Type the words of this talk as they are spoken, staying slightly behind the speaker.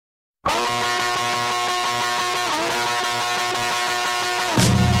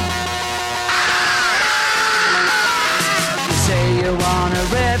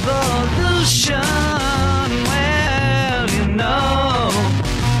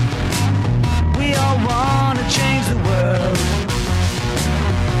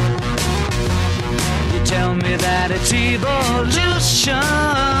It's evolution.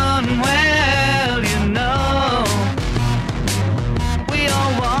 Well, you know, we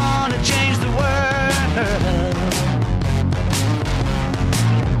all want to change the world.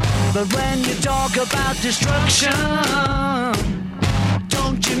 But when you talk about destruction,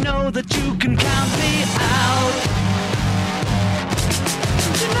 don't you know that you can count me out?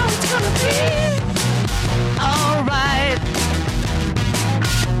 Don't you know it's gonna be alright?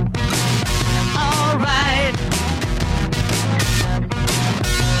 Alright.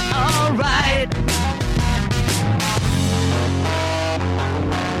 Alright.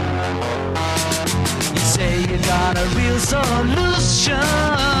 You say you got a real solution.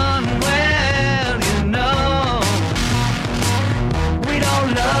 Well, you know, we'd all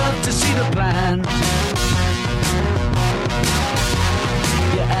love to see the plan.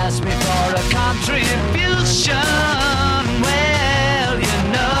 You asked me for a contribution. Well, you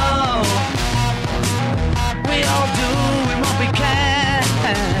know, we all doing what we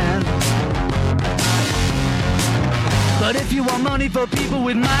can. But if you want money for people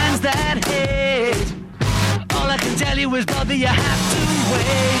with minds that hate, all I can tell you is, brother, you have to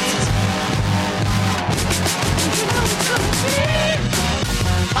wait. You know it's gonna be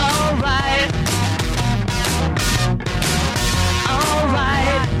alright.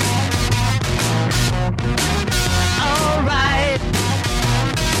 Alright. Alright.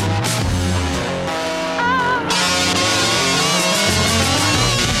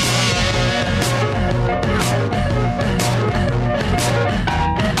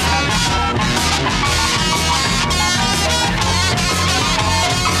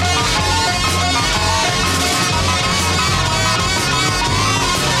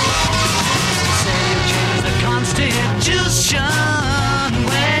 Constitution,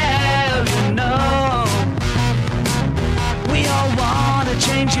 well, you know, we all want to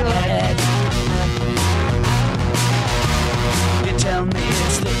change your head. You tell me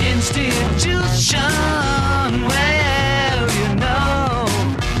it's the institution, well, you know,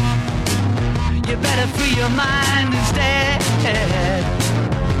 you better free your mind instead.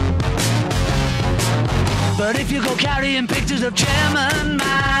 But if you go carrying pictures of Chairman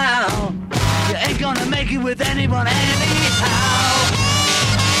Mao, you ain't gonna make it with anyone anyhow.